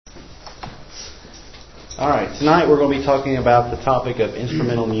Alright, tonight we're going to be talking about the topic of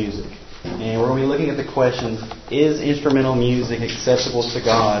instrumental music. And we're going to be looking at the question, is instrumental music acceptable to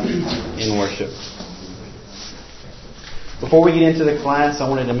God in worship? Before we get into the class, I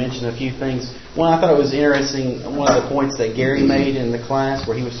wanted to mention a few things. One, I thought it was interesting, one of the points that Gary made in the class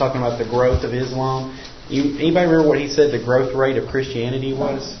where he was talking about the growth of Islam. Anybody remember what he said the growth rate of Christianity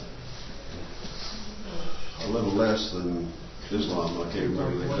was? A little less than Islam. I can't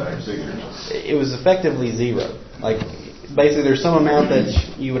remember the exact figures. It was effectively zero. Like, basically there's some amount that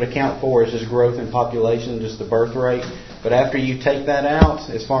you would account for as just growth in population, just the birth rate. But after you take that out,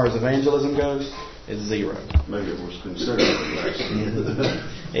 as far as evangelism goes, it's zero. Maybe it was considerably less.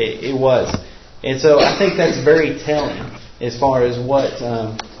 It was. And so I think that's very telling as far as what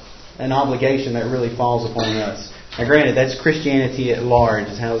an obligation that really falls upon us. Now granted, that's Christianity at large,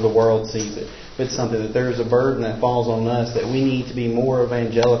 is how the world sees it. But it's something that there's a burden that falls on us that we need to be more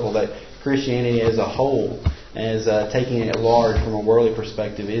evangelical, that Christianity as a whole, as taking it at large from a worldly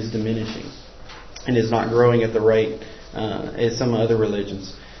perspective, is diminishing and is not growing at the rate as some other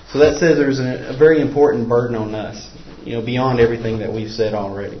religions. So that says there's a very important burden on us, beyond everything that we've said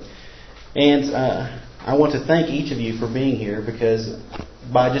already. And I want to thank each of you for being here, because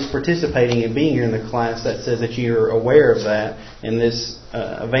by just participating and being here in the class, that says that you're aware of that, and this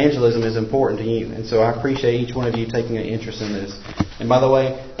evangelism is important to you. And so I appreciate each one of you taking an interest in this. And by the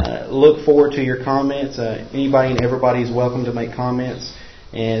way, look forward to your comments. Anybody and everybody is welcome to make comments.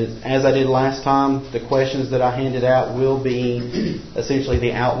 And as I did last time, the questions that I handed out will be essentially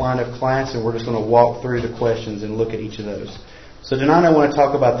the outline of class, and we're just going to walk through the questions and look at each of those. So tonight I want to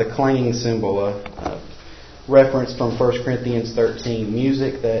talk about the clanging cymbal, a reference from 1 Corinthians 13,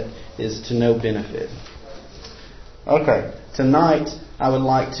 music that is to no benefit. Okay, tonight I would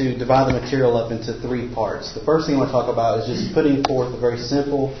like to divide the material up into three parts. The first thing I want to talk about is just putting forth a very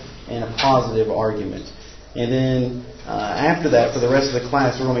simple and a positive argument. And then after that, for the rest of the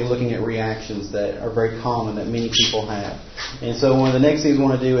class, we're going to be looking at reactions that are very common that many people have. And so one of the next things we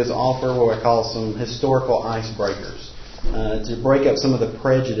want to do is offer what I call some historical icebreakers to break up some of the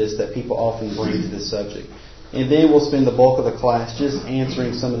prejudice that people often bring to this subject. And then we'll spend the bulk of the class just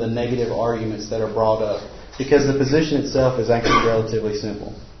answering some of the negative arguments that are brought up, because the position itself is actually relatively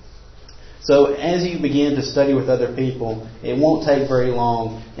simple. So as you begin to study with other people, it won't take very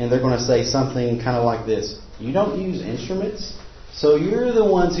long, and they're going to say something kind of like this: you don't use instruments? So you're the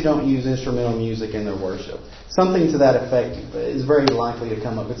ones who don't use instrumental music in their worship. Something to that effect is very likely to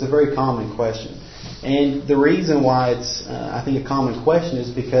come up. It's a very common question. And the reason why it's, I think, a common question is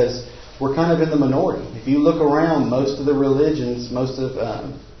because we're kind of in the minority. If you look around, most of the religions, most of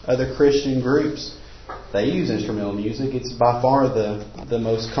other Christian groups, they use instrumental music. It's by far the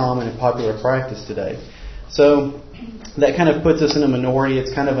most common and popular practice today. So that kind of puts us in a minority.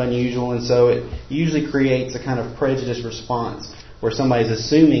 It's kind of unusual, and so it usually creates a kind of prejudice response where somebody's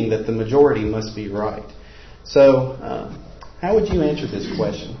assuming that the majority must be right. So how would you answer this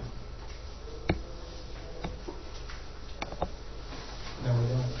question? No, we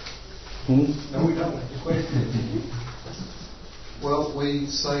don't. No, we don't. The question. Well, we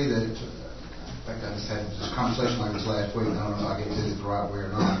say that. In fact, I just had this conversation like this last week. I don't know if I did it the right way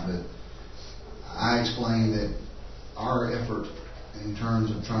or not, but I explained that our effort in terms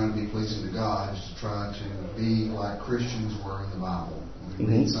of trying to be pleasing to God is to try to be like Christians were in the Bible. When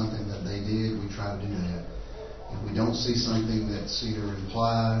we read something that they did, we try to do that. If we don't see something that's either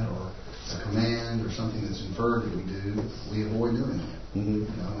implied or a command or something that's inferred that we do, we avoid doing it. And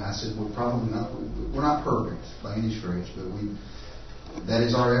I said, we're not perfect by any stretch, but that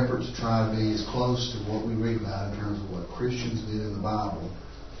is our effort to try to be as close to what we read about in terms of what Christians did in the Bible.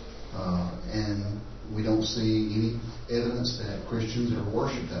 And we don't see any evidence that Christians ever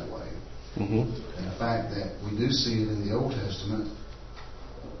worship that way. And the fact that we do see it in the Old Testament,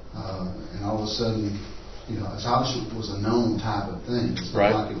 and all of a sudden, it's obviously it was a known type of thing. It's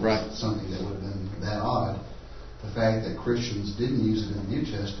not like it was something that would have been that odd. The fact that Christians didn't use it in the New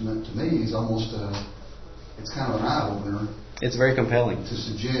Testament, to me, is almost it's kind of an eye-opener. It's very compelling. To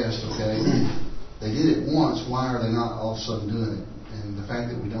suggest, okay, they did it once, why are they not all of a sudden doing it? And the fact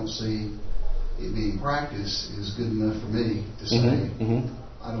that we don't see it being practiced is good enough for me to say,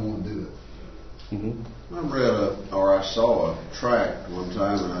 I don't want to do it. I read I saw a tract one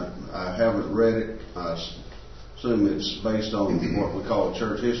time, and I haven't read it. I assume it's based on what we call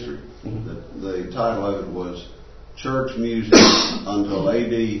church history. The title of it was Church Music Until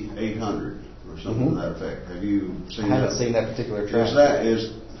AD 800 or something to that effect. Have you seen that? I haven't seen that particular tract.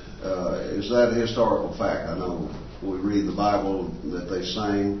 Is that a historical fact? I know we read the Bible that they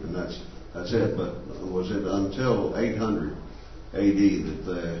sang, and that's it. But was it until 800 AD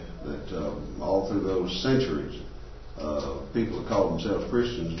that all all through those centuries, people that call themselves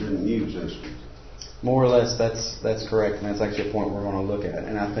Christians didn't use instruments. More or less, that's correct, and that's actually a point we're going to look at.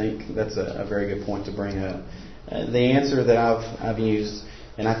 And I think that's a very good point to bring up. The answer that I've used,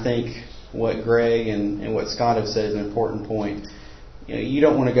 and I think what Greg and what Scott have said is an important point. You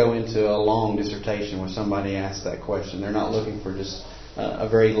don't want to go into a long dissertation where somebody asks that question. They're not looking for just a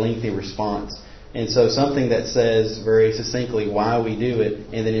very lengthy response. And so something that says very succinctly why we do it,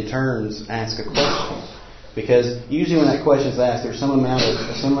 and then in turns ask a question. Because usually when that question is asked, there's some amount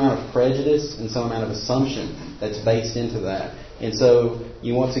of prejudice and some amount of assumption that's based into that. And so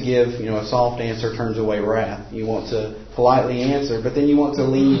you want to give, a soft answer turns away wrath. You want to politely answer, but then you want to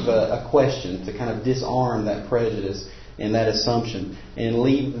leave a question to kind of disarm that prejudice and that assumption and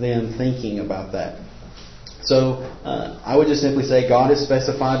leave them thinking about that. So I would just simply say God has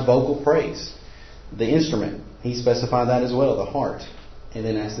specified vocal praise. The instrument, He specified that as well, the heart. And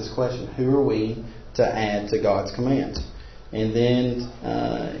then ask this question, who are we to add to God's command? And then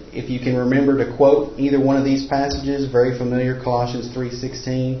if you can remember to quote either one of these passages, very familiar, Colossians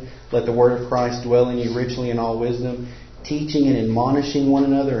 3:16, let the word of Christ dwell in you richly in all wisdom, teaching and admonishing one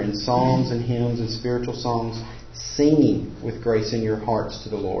another in psalms and hymns and spiritual songs, singing with grace in your hearts to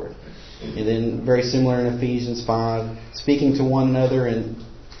the Lord. And then very similar in Ephesians 5, speaking to one another in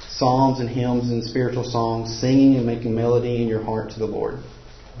psalms and hymns and spiritual songs, singing and making melody in your heart to the Lord.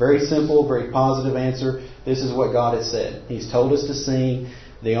 Very simple, very positive answer. This is what God has said. He's told us to sing.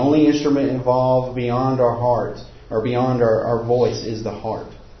 The only instrument involved beyond our heart, or beyond our voice, is the heart.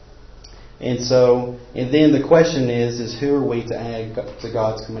 And then the question is who are we to add to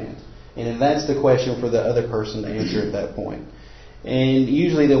God's command? And that's the question for the other person to answer at that point. And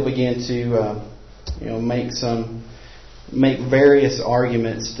usually they'll begin to make various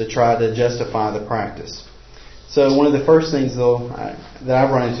arguments to try to justify the practice. So one of the first things, though, that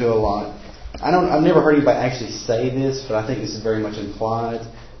I've run into a lot, I've never heard anybody actually say this, but I think this is very much implied,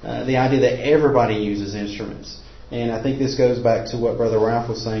 the idea that everybody uses instruments. And I think this goes back to what Brother Ralph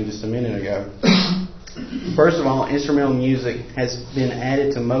was saying just a minute ago. First of all, instrumental music has been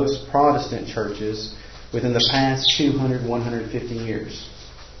added to most Protestant churches within the past 200, 150 years.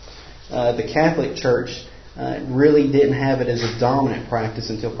 The Catholic Church really didn't have it as a dominant practice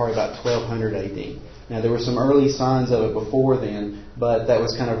until probably about 1200 AD. Now, there were some early signs of it before then, but that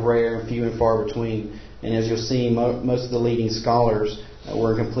was kind of rare and few and far between. And as you'll see, most of the leading scholars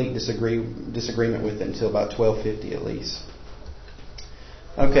were in complete disagreement with it until about 1250 at least.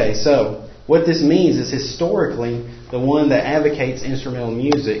 Okay, so what this means is historically, the one that advocates instrumental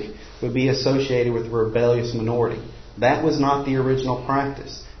music would be associated with a rebellious minority. That was not the original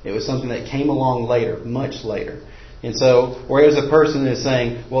practice. It was something that came along later, much later. And so, whereas a person is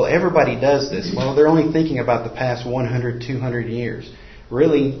saying, well, everybody does this, well, they're only thinking about the past 100, 200 years.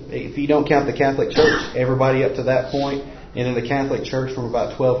 Really, if you don't count the Catholic Church, everybody up to that point, and then the Catholic Church from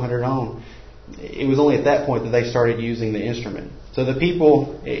about 1200 on, it was only at that point that they started using the instrument. So the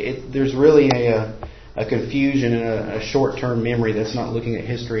people, there's really a confusion and a short-term memory that's not looking at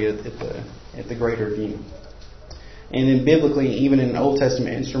history at the greater view. And then biblically, even in Old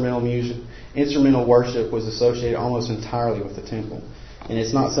Testament instrumental worship was associated almost entirely with the temple. And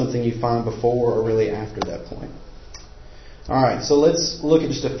it's not something you find before or really after that point. Alright, so let's look at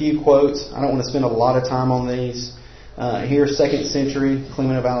just a few quotes. I don't want to spend a lot of time on these. Here, 2nd century,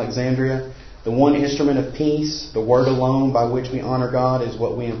 Clement of Alexandria. The one instrument of peace, the word alone by which we honor God, is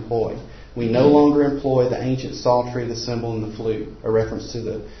what we employ. We no longer employ the ancient psaltery, the cymbal, and the flute. A reference to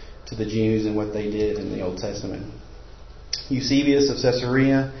the Jews and what they did in the Old Testament. Eusebius of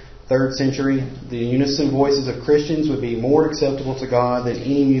Caesarea, 3rd century. The unison voices of Christians would be more acceptable to God than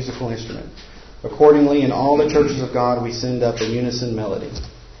any musical instrument. Accordingly, in all the churches of God, we send up a unison melody.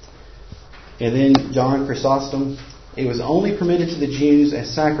 And then John Chrysostom. It was only permitted to the Jews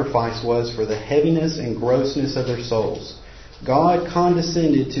as sacrifice was for the heaviness and grossness of their souls. God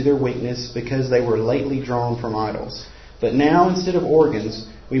condescended to their weakness because they were lately drawn from idols. But now, instead of organs,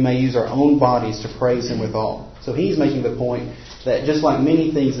 we may use our own bodies to praise Him withal. So he's making the point that just like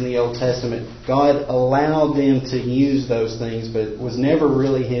many things in the Old Testament, God allowed them to use those things, but it was never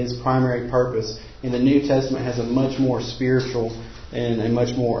really His primary purpose. And the New Testament has a much more spiritual and a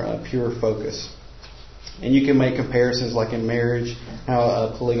much more pure focus. And you can make comparisons like in marriage,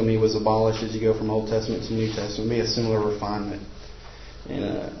 how polygamy was abolished as you go from Old Testament to New Testament. It'd be a similar refinement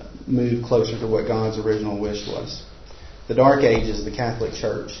and move closer to what God's original wish was. The Dark Ages, the Catholic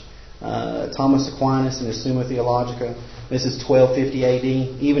Church. Thomas Aquinas in his Summa Theologica. This is 1250 AD.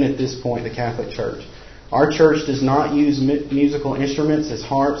 Even at this point, the Catholic Church. Our church does not use musical instruments as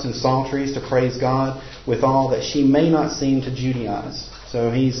harps and psalteries to praise God withal, that she may not seem to Judaize. So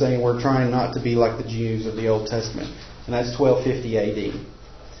he's saying we're trying not to be like the Jews of the Old Testament. And that's 1250 AD.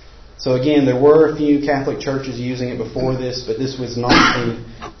 So again, there were a few Catholic churches using it before this, but this was not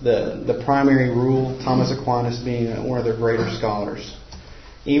the primary rule, Thomas Aquinas being one of their greater scholars.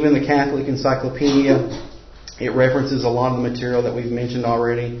 Even the Catholic Encyclopedia, it references a lot of the material that we've mentioned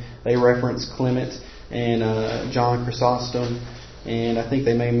already. They reference Clement and John Chrysostom, and I think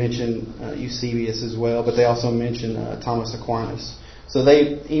they may mention Eusebius as well, but they also mention Thomas Aquinas. So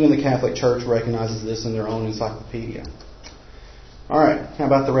even the Catholic Church recognizes this in their own encyclopedia. All right, how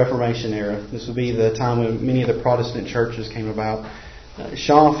about the Reformation era? This would be the time when many of the Protestant churches came about.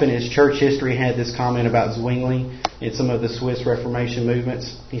 Schaff in his church history had this comment about Zwingli and some of the Swiss Reformation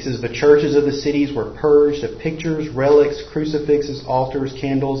movements. He says, the churches of the cities were purged of pictures, relics, crucifixes, altars,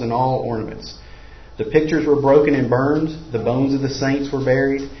 candles, and all ornaments. The pictures were broken and burned, the bones of the saints were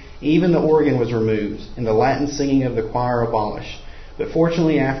buried, even the organ was removed, and the Latin singing of the choir abolished, but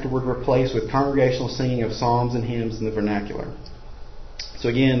fortunately afterward replaced with congregational singing of psalms and hymns in the vernacular. So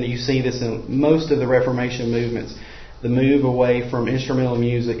again, you see this in most of the Reformation movements, the move away from instrumental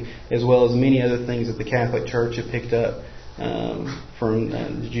music, as well as many other things that the Catholic Church had picked up from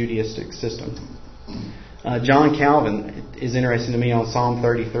the Judaistic system. John Calvin is interesting to me on Psalm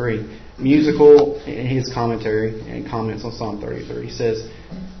 33. His commentary and comments on Psalm 33. He says,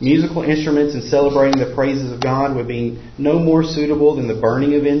 musical instruments in celebrating the praises of God would be no more suitable than the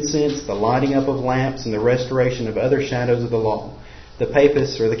burning of incense, the lighting up of lamps, and the restoration of other shadows of the law. The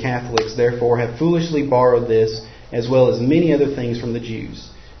Papists, or the Catholics, therefore, have foolishly borrowed this, as well as many other things from the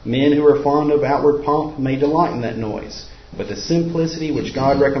Jews. Men who are fond of outward pomp may delight in that noise, but the simplicity which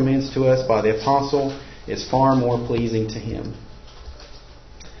God recommends to us by the Apostle is far more pleasing to Him.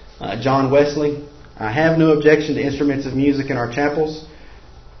 John Wesley, I have no objection to instruments of music in our chapels,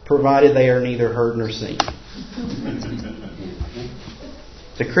 provided they are neither heard nor seen.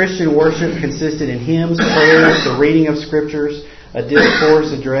 The Christian worship consisted in hymns, prayers, the reading of scriptures, a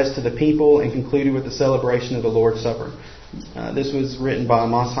discourse addressed to the people, and concluded with the celebration of the Lord's Supper. This was written by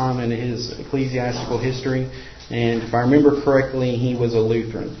Mosheim in his ecclesiastical history, and if I remember correctly, he was a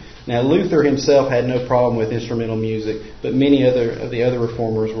Lutheran. Now, Luther himself had no problem with instrumental music, but many of the other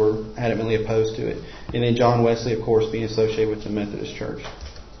reformers were adamantly opposed to it. And then John Wesley, of course, being associated with the Methodist Church.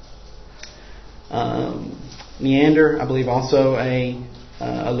 Neander, I believe also a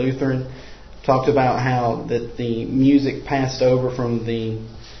Lutheran, talked about how that the music passed over from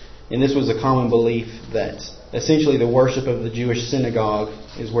and this was a common belief, that essentially the worship of the Jewish synagogue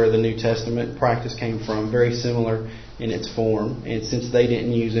is where the New Testament practice came from, very similar in its form. And since they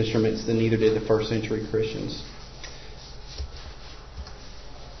didn't use instruments, then neither did the first century Christians.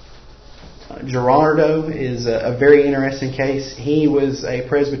 Gerardo is a very interesting case. He was a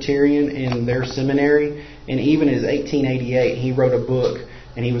Presbyterian in their seminary, and even in 1888 he wrote a book,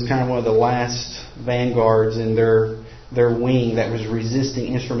 and he was kind of one of the last vanguards in their wing that was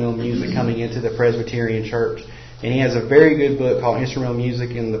resisting instrumental music coming into the Presbyterian church. And he has a very good book called Instrumental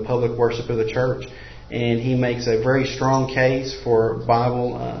Music in the Public Worship of the Church, and he makes a very strong case for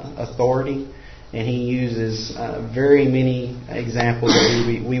Bible authority. And he uses very many examples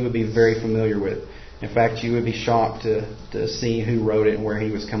that we would be very familiar with. In fact, you would be shocked to see who wrote it and where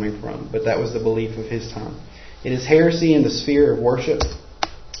he was coming from. But that was the belief of his time. It is heresy in the sphere of worship.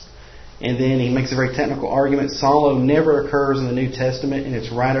 And then he makes a very technical argument. Solo never occurs in the New Testament in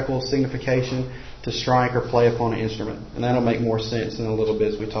its radical signification to strike or play upon an instrument. And that'll make more sense in a little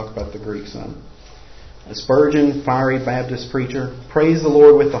bit as we talk about the Greek some. Spurgeon, fiery Baptist preacher, praise the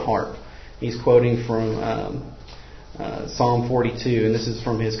Lord with the harp. He's quoting from Psalm 42, and this is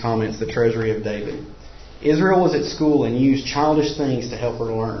from his comments, The Treasury of David. Israel was at school and used childish things to help her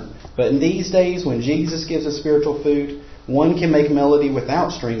learn. But in these days, when Jesus gives us spiritual food, one can make melody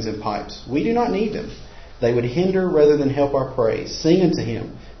without strings and pipes. We do not need them. They would hinder rather than help our praise. Sing unto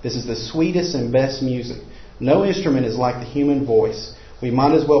Him. This is the sweetest and best music. No instrument is like the human voice. We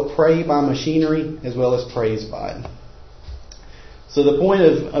might as well pray by machinery as well as praise by it. So the point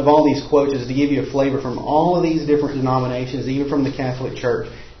of all these quotes is to give you a flavor from all of these different denominations, even from the Catholic Church.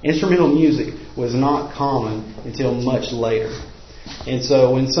 Instrumental music was not common until much later. And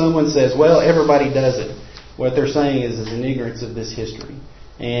so when someone says, well, everybody does it, what they're saying is an ignorance of this history.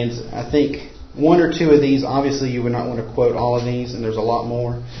 And I think one or two of these, obviously you would not want to quote all of these, and there's a lot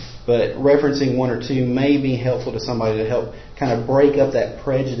more. But referencing one or two may be helpful to somebody to help kind of break up that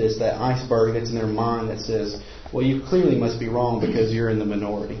prejudice, that iceberg that's in their mind that says, well, you clearly must be wrong because you're in the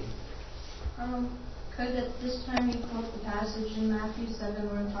minority. Could at this time you quote the passage in Matthew 7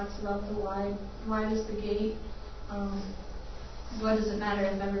 where it talks about the wide is the gate? What does it matter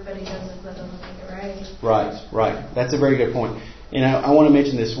if everybody does it but doesn't make it right? Right. That's a very good point. And I want to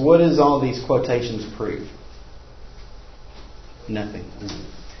mention this. What does all these quotations prove? Nothing.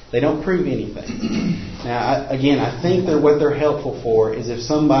 They don't prove anything. Now, again, I think that what they're helpful for is if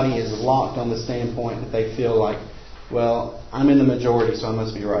somebody is locked on the standpoint that they feel like, well, I'm in the majority, so I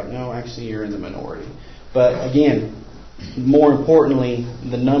must be right. No, actually, you're in the minority. But again, more importantly,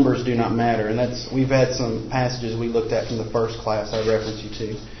 the numbers do not matter. And we've had some passages we looked at from the first class I referenced you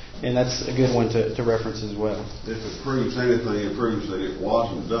to. And that's a good one to reference as well. If it proves anything, it proves that it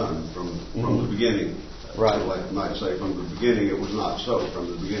wasn't done from the beginning. Right. So like you might say, from the beginning it was not so,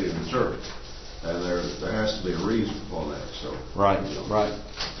 from the beginning of the church. And there has to be a reason for that. So Right.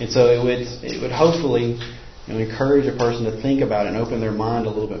 And so it would hopefully encourage a person to think about it and open their mind a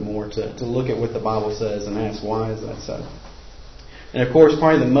little bit more to look at what the Bible says and ask, why is that so? And of course,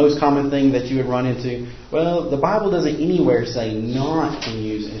 probably the most common thing that you would run into, well, the Bible doesn't anywhere say not to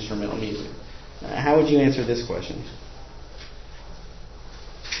use instrumental music. How would you answer this question?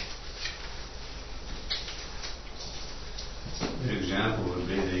 The example would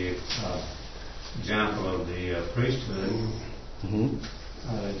be the example of the priesthood. Mm-hmm.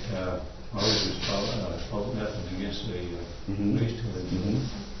 That Moses spoke nothing against the priesthood,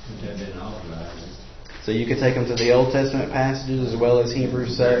 but that didn't authorize it. So you could take them to the Old Testament passages as well as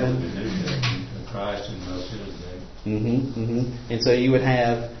Hebrews 7. The New Testament, Christ and Melchizedek. And so you would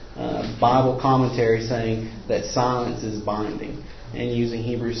have Bible commentary saying that silence is binding. And using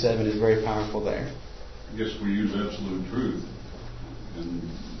Hebrews 7 is very powerful there. I guess we use absolute truth. And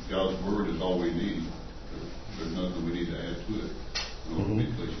God's Word is all we need. There's nothing we need to add to it.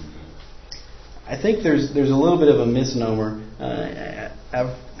 I think there's a little bit of a misnomer.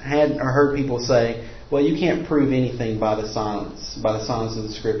 I've heard people say, well, you can't prove anything by the silence of the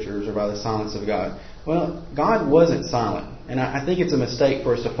Scriptures or by the silence of God. Well, God wasn't silent. And I think it's a mistake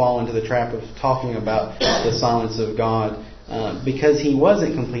for us to fall into the trap of talking about the silence of God because He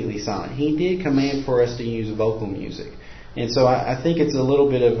wasn't completely silent. He did command for us to use vocal music. And so I think it's a little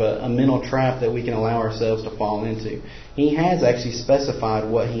bit of a mental trap that we can allow ourselves to fall into. He has actually specified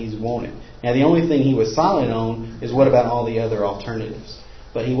what He's wanted. Now, the only thing He was silent on is what about all the other alternatives.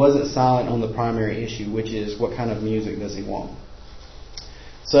 But He wasn't silent on the primary issue, which is what kind of music does He want.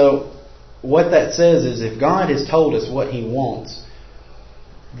 So what that says is if God has told us what He wants,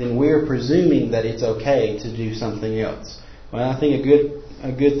 then we're presuming that it's okay to do something else. Well, I think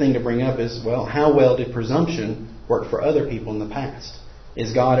a good thing to bring up is, well, how well did presumption work for other people in the past?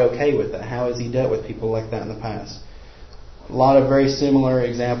 Is God okay with that? How has He dealt with people like that in the past? A lot of very similar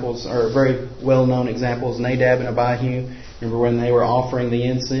examples, or very well-known examples. Nadab and Abihu, remember when they were offering the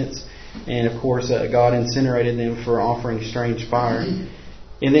incense? And of course, God incinerated them for offering strange fire.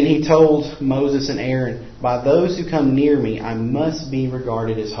 And then He told Moses and Aaron, by those who come near me, I must be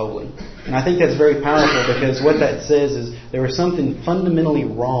regarded as holy. And I think that's very powerful because what that says is there was something fundamentally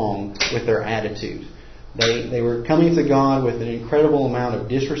wrong with their attitude. They were coming to God with an incredible amount of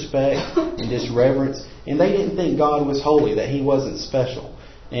disrespect and disreverence, and they didn't think God was holy, that He wasn't special.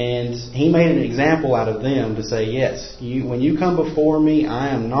 And He made an example out of them to say, yes, when you come before me, I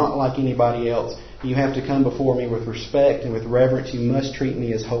am not like anybody else. You have to come before me with respect and with reverence. You must treat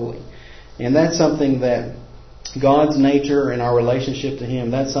me as holy. And that's something that God's nature and our relationship to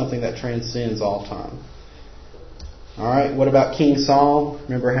Him, that's something that transcends all time. Alright, what about King Saul?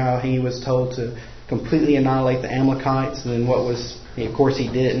 Remember how he was told to completely annihilate the Amalekites, and then of course he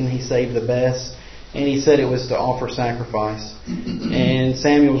didn't. He saved the best, and he said it was to offer sacrifice. And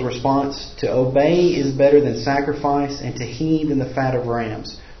Samuel's response, to obey is better than sacrifice, and to heed than the fat of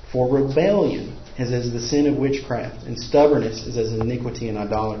rams. For rebellion is as the sin of witchcraft, and stubbornness is as iniquity and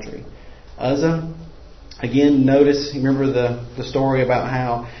idolatry. Uzzah, again, notice, remember the story about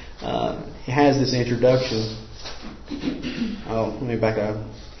how it has this introduction. Oh, let me back up.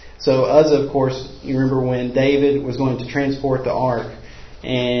 So Uzzah, of course, you remember when David was going to transport the ark,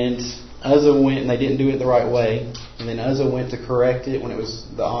 and Uzzah went and they didn't do it the right way, and then Uzzah went to correct it when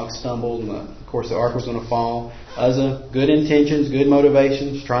the ox stumbled, and of course the ark was going to fall. Uzzah, good intentions, good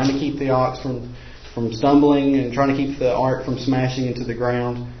motivations, trying to keep the ox from stumbling and trying to keep the ark from smashing into the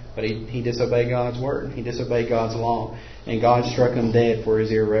ground, but he disobeyed God's word. He disobeyed God's law, and God struck him dead for his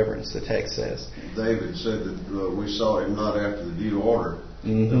irreverence, the text says. David said that we saw him not after the due order.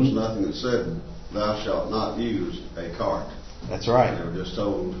 There was nothing that said, thou shalt not use a cart. That's right. They were just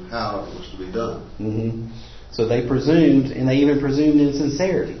told how it was to be done. So they presumed, and they even presumed in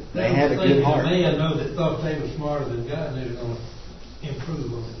sincerity. They had a good heart. They know that thought they were smarter than God, and they were going to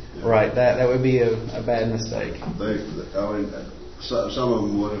improve on it. Right, that would be a bad mistake. Some of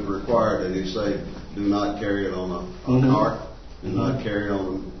them would have required that he say, do not carry it on a cart, do not carry it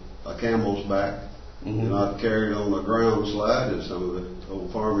on a camel's back, Do not carry it on the ground slide, as some of the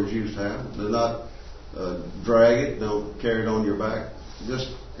old farmers used to have. Do not drag it. Don't carry it on your back. Just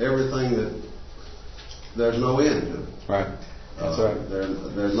everything that there's no end to it. Right. That's right.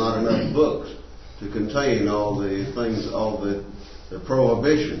 There's not enough books to contain all the things, all the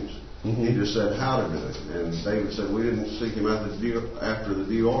prohibitions. He just said how to do it. And David said, we didn't seek him after the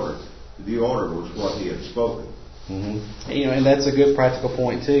due order. The due order was what he had spoken. And that's a good practical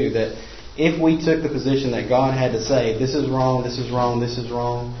point too, that if we took the position that God had to say, this is wrong, this is wrong, this is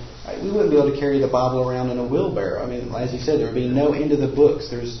wrong, we wouldn't be able to carry the Bible around in a wheelbarrow. I mean, as you said, there would be no end to the books.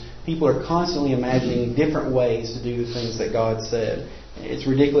 People are constantly imagining different ways to do the things that God said. It's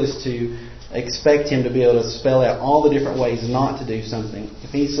ridiculous to expect Him to be able to spell out all the different ways not to do something.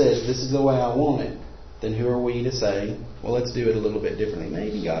 If He says, this is the way I want it, then who are we to say, well, let's do it a little bit differently.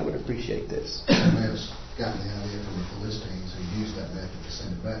 Maybe God would appreciate this. You may have gotten the idea from the Philistines who used that method to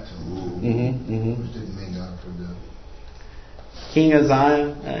send it back to them, which didn't mean God approved of it. King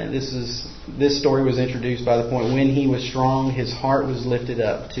Uzziah, this story was introduced by the point when he was strong, his heart was lifted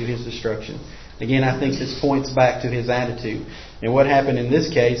up to his destruction. Again, I think this points back to his attitude. And what happened in this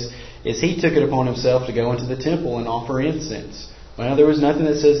case is he took it upon himself to go into the temple and offer incense. Well, there was nothing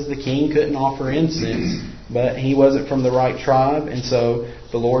that says that the king couldn't offer incense, but he wasn't from the right tribe, and so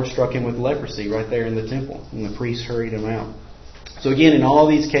the Lord struck him with leprosy right there in the temple, and the priest hurried him out. So again, in all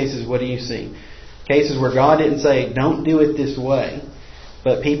these cases, what do you see? Cases where God didn't say, don't do it this way,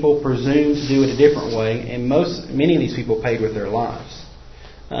 but people presumed to do it a different way, and many of these people paid with their lives.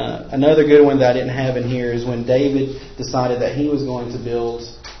 Another good one that I didn't have in here is when David decided that he was going to build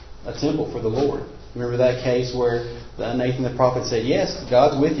a temple for the Lord. Remember that case where Nathan the prophet said, yes,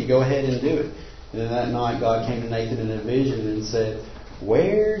 God's with you, go ahead and do it. And then that night God came to Nathan in a vision and said,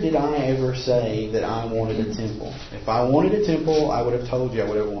 where did I ever say that I wanted a temple? If I wanted a temple, I would have told you I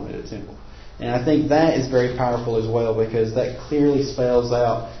would have wanted a temple. And I think that is very powerful as well, because that clearly spells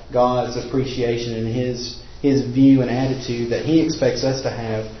out God's appreciation and His view and attitude that He expects us to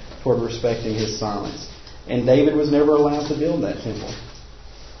have toward respecting His silence. And David was never allowed to build that temple.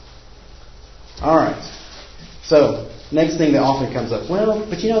 Alright. So, next thing that often comes up. Well,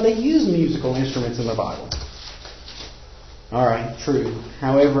 but they use musical instruments in the Bible. Alright, true.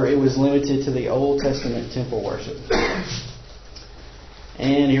 However, it was limited to the Old Testament temple worship.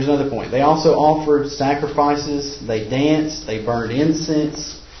 And here's another point. They also offered sacrifices. They danced. They burned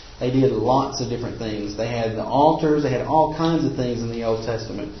incense. They did lots of different things. They had the altars. They had all kinds of things in the Old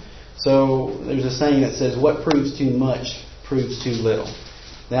Testament. So there's a saying that says, what proves too much proves too little.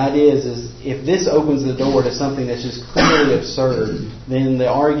 The idea is if this opens the door to something that's just clearly absurd, then the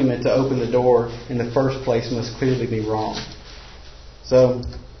argument to open the door in the first place must clearly be wrong. So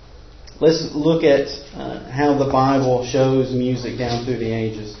let's look at how the Bible shows music down through the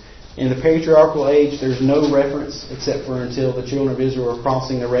ages. In the patriarchal age, there's no reference except for until the children of Israel were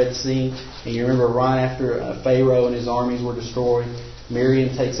crossing the Red Sea. And you remember right after Pharaoh and his armies were destroyed,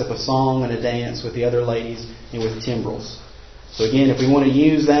 Miriam takes up a song and a dance with the other ladies and with timbrels. So again, if we want to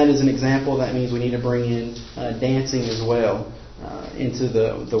use that as an example, that means we need to bring in dancing as well into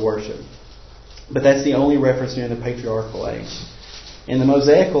the worship. But that's the only reference during the patriarchal age. In the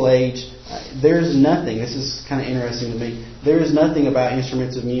Mosaical age, there's nothing, this is kind of interesting to me, there is nothing about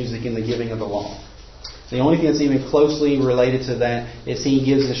instruments of music in the giving of the law. The only thing that's even closely related to that is He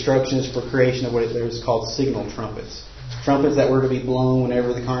gives instructions for creation of what is called signal trumpets. Trumpets that were to be blown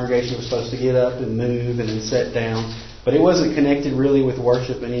whenever the congregation was supposed to get up and move and then sit down. But it wasn't connected really with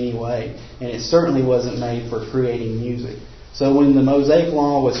worship in any way. And it certainly wasn't made for creating music. So when the Mosaic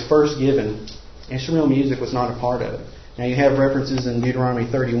Law was first given, instrumental music was not a part of it. Now you have references in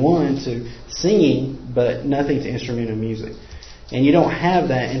Deuteronomy 31 to singing, but nothing to instrumental music. And you don't have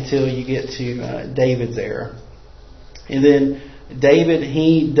that until you get to David's era. And then David,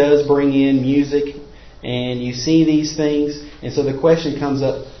 he does bring in music, and you see these things. And so the question comes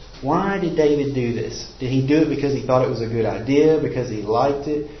up, why did David do this? Did he do it because he thought it was a good idea, because he liked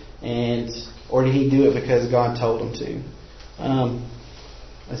it, or did he do it because God told him to?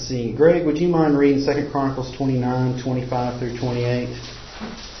 Let's see. Greg, would you mind reading 2 Chronicles 29, 25 through 28?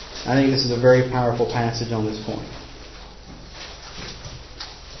 I think this is a very powerful passage on this point.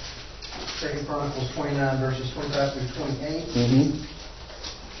 2 Chronicles 29, verses 25 through 28.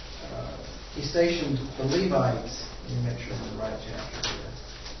 He stationed the Levites. Let me make sure I'm in the right chapter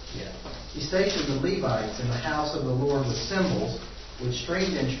here. Yeah. He stationed the Levites in the house of the Lord with cymbals, with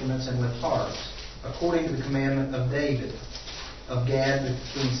stringed instruments, and with harps, according to the commandment of David, of Gad the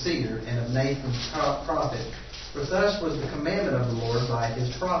king seer, and of Nathan the prophet. For thus was the commandment of the Lord by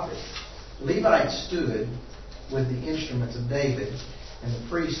his prophet. Levites stood with the instruments of David, and the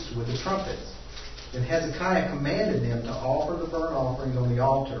priests with the trumpets. Then Hezekiah commanded them to offer the burnt offerings on the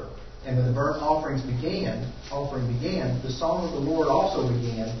altar. And when the burnt offering began, the song of the Lord also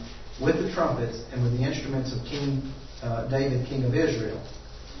began with the trumpets and with the instruments of King David, king of Israel.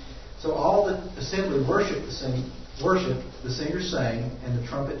 So all the assembly worshipped, the singers sang, and the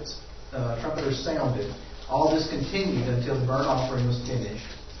trumpeters sounded. All this continued until the burnt offering was finished.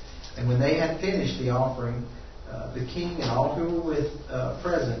 And when they had finished the offering, the king and all who were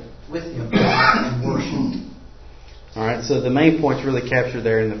present with him bowed and worshipped. All right, so the main point's really captured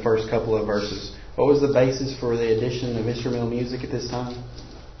there in the first couple of verses. What was the basis for the addition of instrumental music at this time?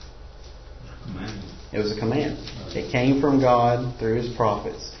 Command. It was a command. It came from God through His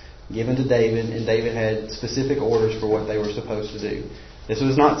prophets, given to David, and David had specific orders for what they were supposed to do. This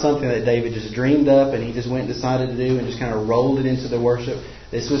was not something that David just dreamed up and he just went and decided to do and just kind of rolled it into the worship.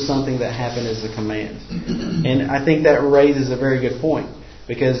 This was something that happened as a command. And I think that raises a very good point.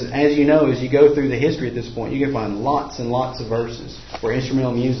 Because as you know, as you go through the history at this point, you can find lots and lots of verses where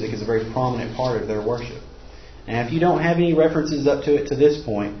instrumental music is a very prominent part of their worship. And if you don't have any references up to it to this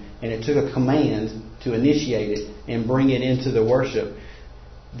point, and it took a command to initiate it and bring it into the worship,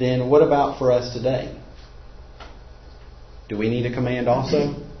 then what about for us today? Do we need a command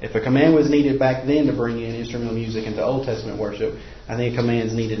also? If a command was needed back then to bring in instrumental music into Old Testament worship, I think a command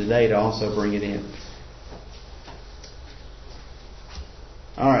is needed today to also bring it in.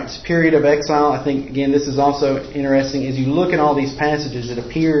 Alright, period of exile. I think, again, this is also interesting. As you look at all these passages, it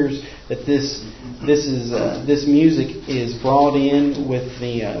appears that this music is brought in with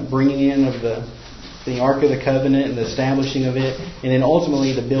the bringing in of the Ark of the Covenant and the establishing of it, and then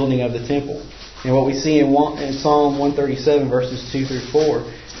ultimately the building of the temple. And what we see in Psalm 137, verses 2 through 4,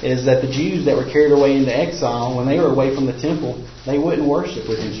 is that the Jews that were carried away into exile, when they were away from the temple, they wouldn't worship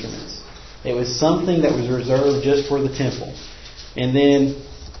with instruments. It was something that was reserved just for the temple. And then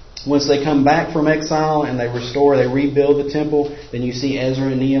once they come back from exile and they rebuild the temple, then you see Ezra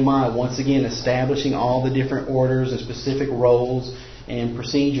and Nehemiah once again establishing all the different orders and specific roles and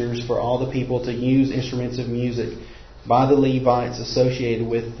procedures for all the people to use instruments of music by the Levites associated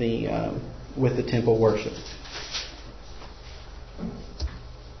with the temple worship.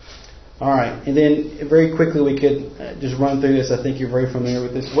 Alright, and then very quickly we could just run through this. I think you're very familiar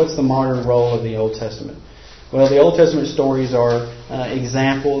with this. What's the modern role of the Old Testament? Well, the Old Testament stories are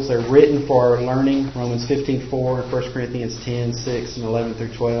examples. They're written for our learning. Romans 15:4, 1 Corinthians 10:6, and 11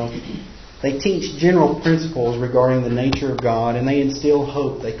 through 12. They teach general principles regarding the nature of God, and they instill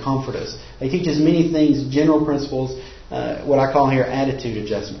hope. They comfort us. They teach us many things, general principles, what I call here attitude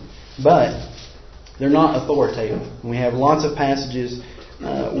adjustment. But they're not authoritative. We have lots of passages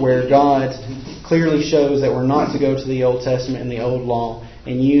where God clearly shows that we're not to go to the Old Testament and the Old Law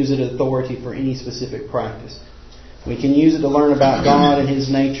and use it as authority for any specific practice. We can use it to learn about God and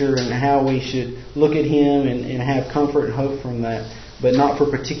His nature and how we should look at Him and have comfort and hope from that, but not for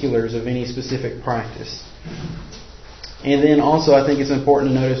particulars of any specific practice. And then also I think it's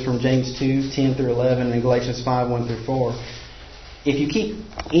important to notice from James 2:10 through 11 and Galatians 5:1 through 4, if you keep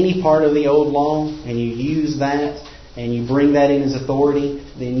any part of the old law and you use that and you bring that in as authority,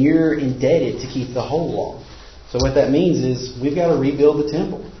 then you're indebted to keep the whole law. So what that means is we've got to rebuild the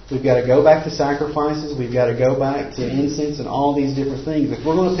temple. We've got to go back to sacrifices. We've got to go back to incense and all these different things. If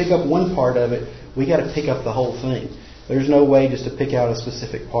we're going to pick up one part of it, we've got to pick up the whole thing. There's no way just to pick out a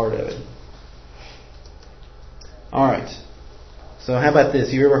specific part of it. Alright. So how about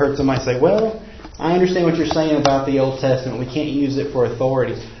this? You ever heard somebody say, well, I understand what you're saying about the Old Testament. We can't use it for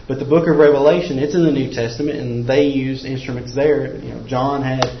authority. But the book of Revelation, it's in the New Testament, and they use instruments there. John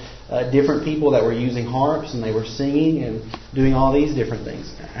had different people that were using harps, and they were singing and doing all these different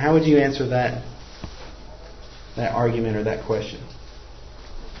things. How would you answer that argument or that question?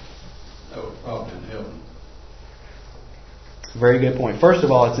 That was probably in heaven. Very good point. First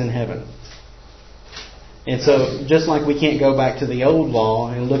of all, it's in heaven. And so, just like we can't go back to the old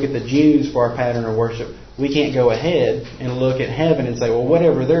law and look at the Jews for our pattern of worship, we can't go ahead and look at heaven and say, well,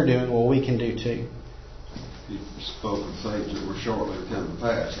 whatever they're doing, well, we can do too. He spoke of things that were shortly to come to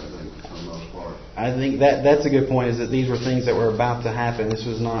pass, I think, for the most part. I think that's a good point, is that these were things that were about to happen. This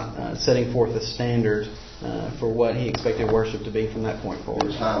was not setting forth a standard for what he expected worship to be from that point forward.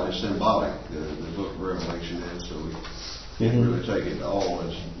 It's highly symbolic, the book of Revelation is, so we can't really take it all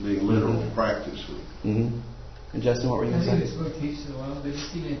as being literal practice. Mm-hmm. And Justin, what were you going to say? I think this book teaches a while, but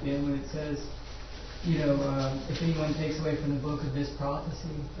just even at the end when it says, if anyone takes away from the book of this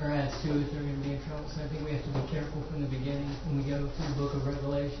prophecy or adds to it, they're going to be in trouble. So I think we have to be careful from the beginning when we go through the book of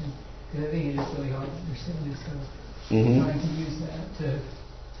Revelation, because I think it is really hard to understand this stuff. Trying to use that to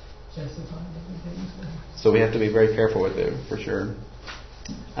justify different things. So we have to be very careful with it, for sure.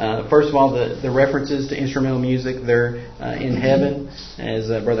 First of all, the references to instrumental music, they're in heaven, as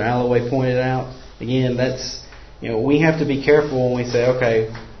Brother Alloway pointed out. Again, that's, we have to be careful when we say, okay,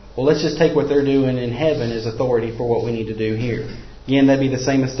 well, let's just take what they're doing in heaven as authority for what we need to do here. Again, that'd be the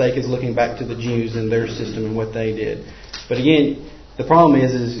same mistake as looking back to the Jews and their system and what they did. But again, the problem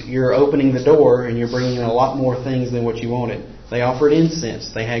is you're opening the door and you're bringing in a lot more things than what you wanted. They offered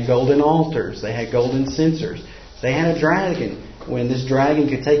incense. They had golden altars. They had golden censers. They had a dragon, when this dragon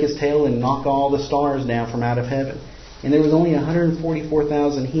could take his tail and knock all the stars down from out of heaven. And there was only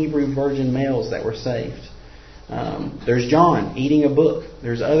 144,000 Hebrew virgin males that were saved. There's John eating a book.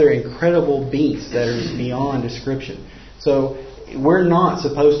 There's other incredible beasts that are beyond description. So we're not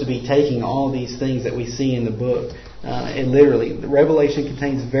supposed to be taking all these things that we see in the book and literally. Revelation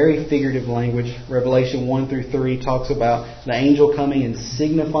contains very figurative language. Revelation 1 through 3 talks about the angel coming and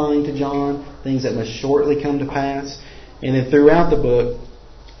signifying to John things that must shortly come to pass. And then throughout the book,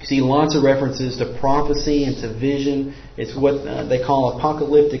 you see lots of references to prophecy and to vision. It's what they call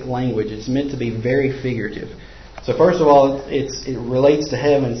apocalyptic language. It's meant to be very figurative. So first of all, it relates to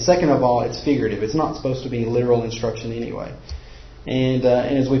heaven. Second of all, it's figurative. It's not supposed to be literal instruction anyway. And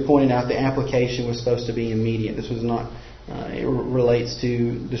as we pointed out, the application was supposed to be immediate. This was not. It relates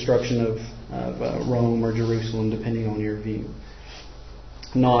to destruction of Rome or Jerusalem, depending on your view.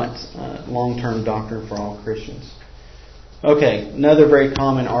 Not long-term doctrine for all Christians. Okay, another very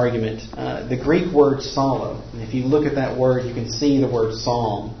common argument. The Greek word solo. And if you look at that word, you can see the word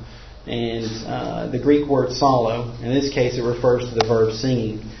psalm. And the Greek word solo, in this case, it refers to the verb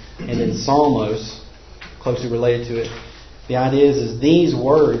singing. And then psalmos, closely related to it. The idea is these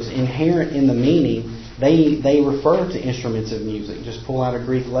words, inherent in the meaning, they refer to instruments of music. Just pull out a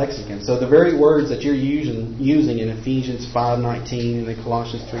Greek lexicon. So the very words that you're using in Ephesians 5:19 and in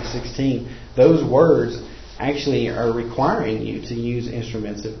Colossians 3:16, those words actually are requiring you to use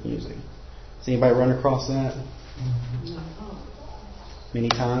instruments of music. Has anybody run across that? Many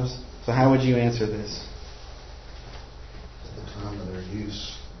times? So how would you answer this? At the time of their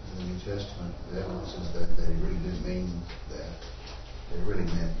use in the New Testament, the evidence is that they really did mean that. They really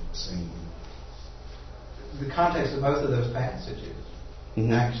meant singing. The context of both of those passages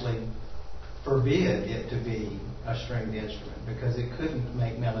actually forbid it to be a stringed instrument because it couldn't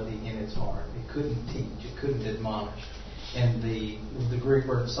make melody in its heart. It couldn't teach. It couldn't admonish. And the Greek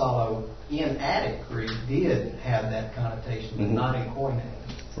word solo in Attic Greek did have that connotation, but not in Koine.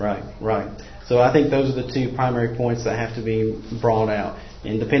 Right. So I think those are the two primary points that have to be brought out.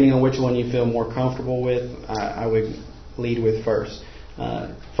 And depending on which one you feel more comfortable with, I would lead with first.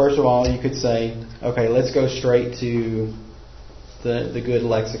 First of all, you could say, okay, let's go straight to the good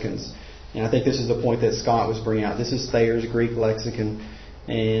lexicons. And I think this is the point that Scott was bringing out. This is Thayer's Greek lexicon.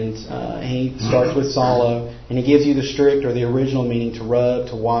 And he starts with solo. And he gives you the strict or the original meaning to rub,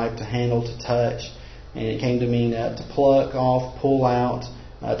 to wipe, to handle, to touch. And it came to mean to pluck off, pull out,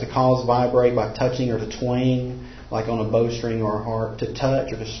 to cause vibrate by touching or to twang, like on a bowstring or a harp. To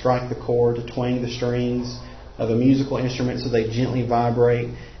touch or to strike the chord, to twang the strings of a musical instrument so they gently vibrate.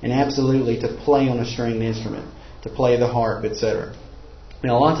 And absolutely to play on a stringed instrument, to play the harp, etc.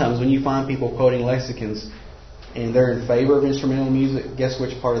 Now, a lot of times when you find people quoting lexicons and they're in favor of instrumental music, guess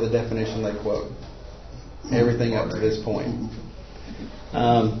which part of the definition they quote? Everything up to this point.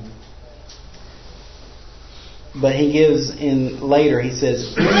 But he gives later, he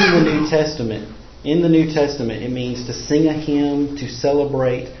says, in the New Testament, it means to sing a hymn, to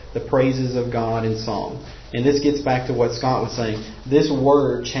celebrate the praises of God in song. And this gets back to what Scott was saying. This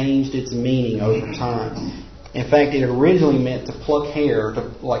word changed its meaning over time. In fact, it originally meant to pluck hair,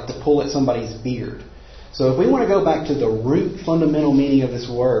 to pull at somebody's beard. So if we want to go back to the root fundamental meaning of this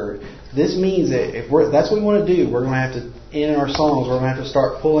word, this means that if that's what we want to do, we're going to have to, in our songs, we're going to have to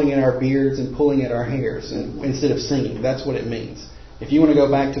start pulling at our beards and pulling at our hairs instead of singing. That's what it means. If you want to go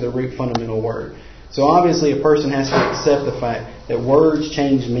back to the root fundamental word. So obviously a person has to accept the fact that words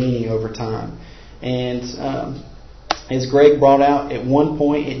change meaning over time. And as Greg brought out, at one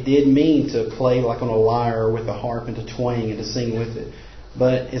point it did mean to play like on a lyre with a harp and to twang and to sing with it.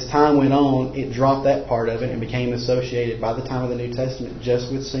 But as time went on, it dropped that part of it and became associated by the time of the New Testament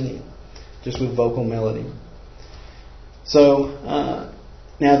just with singing, just with vocal melody. So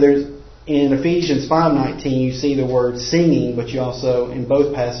now there's in Ephesians 5:19 you see the word singing, but you also in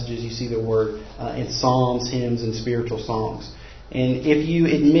both passages you see the word in psalms, hymns, and spiritual songs. And if you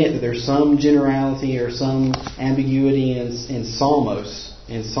admit that there's some generality or some ambiguity in psalmos,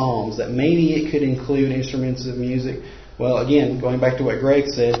 in psalms, that maybe it could include instruments of music, Well, again, going back to what Greg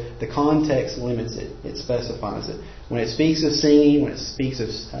said, the context limits it. It specifies it. When it speaks of singing, when it speaks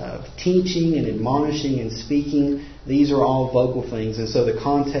of teaching and admonishing and speaking, these are all vocal things. And so the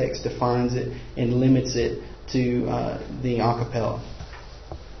context defines it and limits it to the a cappella.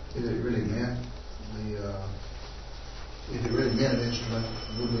 If it really meant an instrument,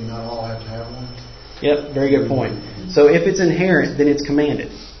 would we not all have to have one? Yep, very good point. So if it's inherent, then it's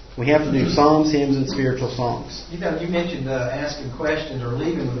commanded. We have to do psalms, hymns, and spiritual songs. You mentioned asking questions or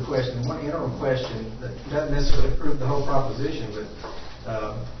leaving with a question. One interim question that doesn't necessarily prove the whole proposition, but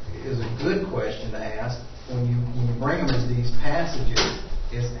is a good question to ask when you bring them as these passages.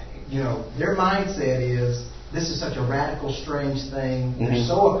 Is their mindset is this is such a radical, strange thing. Mm-hmm. They're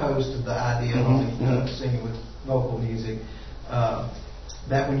so opposed to the idea of only singing with vocal music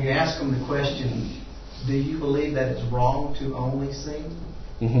that when you ask them the question, do you believe that it's wrong to only sing?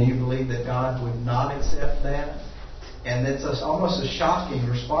 Mm-hmm. Do you believe that God would not accept that? And it's almost a shocking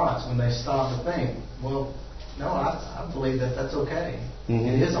response when they stop to think, well, no, I believe that that's okay. Mm-hmm.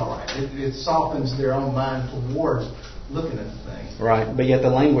 It is all right. It softens their own mind towards looking at the thing. Right, but yet the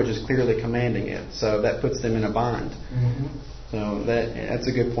language is clearly commanding it, so that puts them in a bind. Mm-hmm. So that's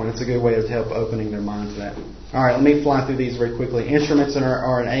a good point. It's a good way of help opening their mind to that. All right, let me fly through these very quickly. Instruments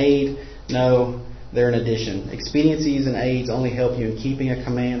are an aid. No, they're an addition. Expediencies and aids only help you in keeping a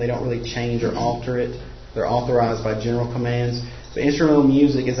command. They don't really change or alter it. They're authorized by general commands. But instrumental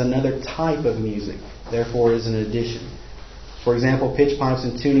music is another type of music, therefore is an addition. For example, pitch pipes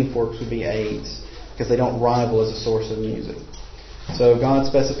and tuning forks would be aids because they don't rival as a source of music. So God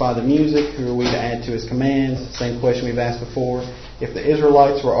specified the music. Who are we to add to His commands? Same question we've asked before. If the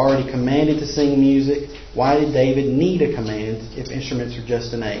Israelites were already commanded to sing music, why did David need a command if instruments are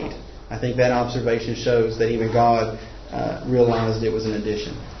just an aid? I think that observation shows that even God realized it was an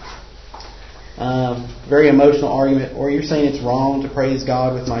addition. Very emotional argument. Or you're saying it's wrong to praise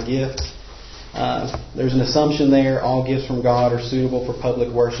God with my gifts. There's an assumption there. All gifts from God are suitable for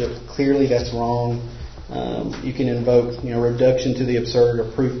public worship. Clearly that's wrong. You can invoke reduction to the absurd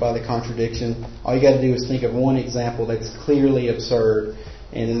or proof by the contradiction. All you got to do is think of one example that's clearly absurd,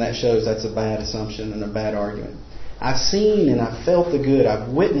 and then that shows that's a bad assumption and a bad argument. I've seen and I've felt the good.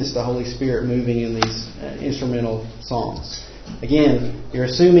 I've witnessed the Holy Spirit moving in these instrumental songs. Again, you're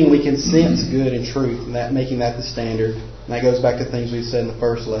assuming we can sense good and truth, and that making that the standard. And that goes back to things we said in the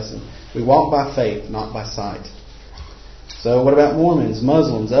first lesson. We walk by faith, not by sight. So what about Mormons,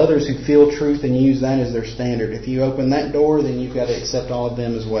 Muslims, others who feel truth and use that as their standard? If you open that door, then you've got to accept all of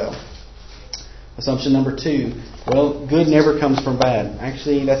them as well. Assumption number 2, well, good never comes from bad.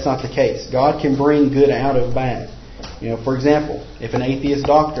 Actually, that's not the case. God can bring good out of bad. For example, if an atheist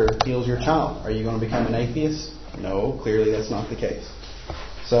doctor heals your child, are you going to become an atheist? No, clearly that's not the case.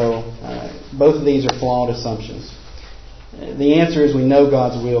 So both of these are flawed assumptions. The answer is we know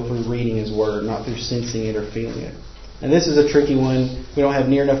God's will through reading His Word, not through sensing it or feeling it. And this is a tricky one. We don't have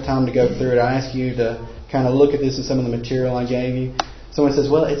near enough time to go through it. I ask you to kind of look at this in some of the material I gave you. Someone says,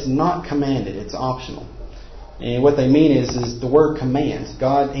 well, it's not commanded, it's optional. And what they mean is the word command.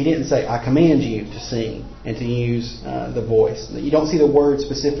 God, He didn't say, I command you to sing and to use the voice. You don't see the word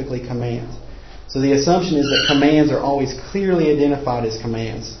specifically command. So the assumption is that commands are always clearly identified as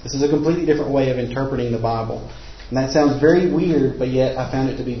commands. This is a completely different way of interpreting the Bible. And that sounds very weird, but yet I found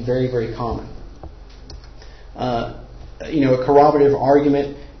it to be very, very common. A corroborative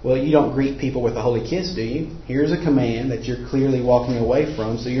argument, well, you don't greet people with a holy kiss, do you? Here's a command that you're clearly walking away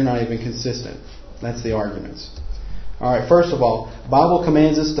from, so you're not even consistent. That's the arguments. All right, first of all, the Bible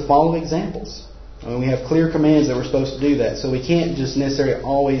commands us to follow examples. We have clear commands that we're supposed to do that, so we can't just necessarily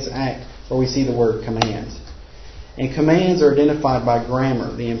always act where we see the word command. And commands are identified by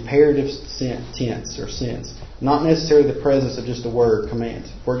grammar, the imperative tense or sense, not necessarily the presence of just the word command.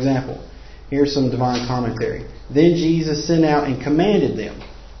 For example, here's some divine commentary. Then Jesus sent out and commanded them.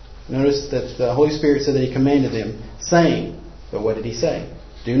 Notice that the Holy Spirit said that He commanded them, saying, but what did He say?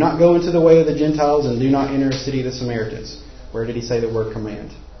 Do not go into the way of the Gentiles and do not enter a city of the Samaritans. Where did He say the word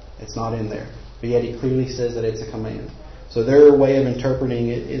command? It's not in there. But yet He clearly says that it's a command. So their way of interpreting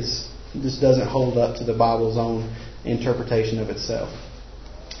it just doesn't hold up to the Bible's own interpretation of itself.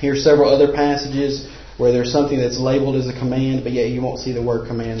 Here's several other passages where there's something that's labeled as a command, but yet you won't see the word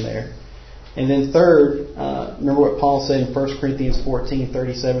command there. And then third, remember what Paul said in 1 Corinthians 14,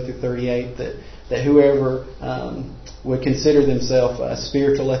 37 through 38, that whoever would consider themselves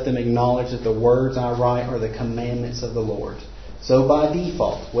spiritual, let them acknowledge that the words I write are the commandments of the Lord. So by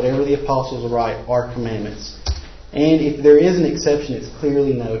default, whatever the apostles write are commandments. And if there is an exception, it's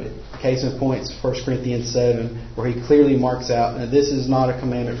clearly noted. Case in point is 1 Corinthians 7, where he clearly marks out, this is not a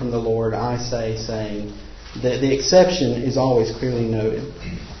commandment from the Lord, I say, saying, The exception is always clearly noted.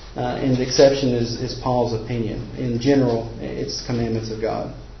 And the exception is Paul's opinion. In general, it's commandments of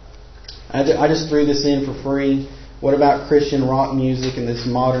God. I just threw this in for free. What about Christian rock music and this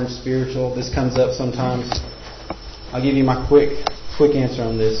modern spiritual? This comes up sometimes. I'll give you my quick answer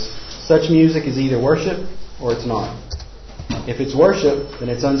on this. Such music is either worship or it's not. If it's worship, then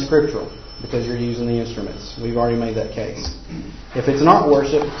it's unscriptural because you're using the instruments. We've already made that case. If it's not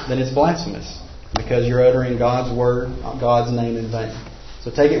worship, then it's blasphemous because you're uttering God's word, God's name in vain.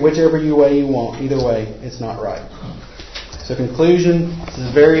 So take it whichever way you want. Either way, it's not right. So conclusion,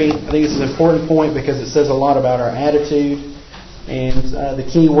 I think this is an important point because it says a lot about our attitude. And the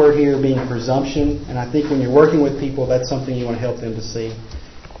key word here being presumption. And I think when you're working with people, that's something you want to help them to see.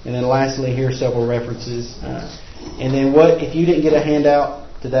 And then lastly, here are several references. And then if you didn't get a handout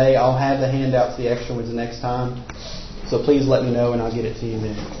today, I'll have the handouts, the extra ones next time. So please let me know and I'll get it to you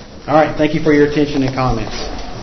then. All right. Thank you for your attention and comments.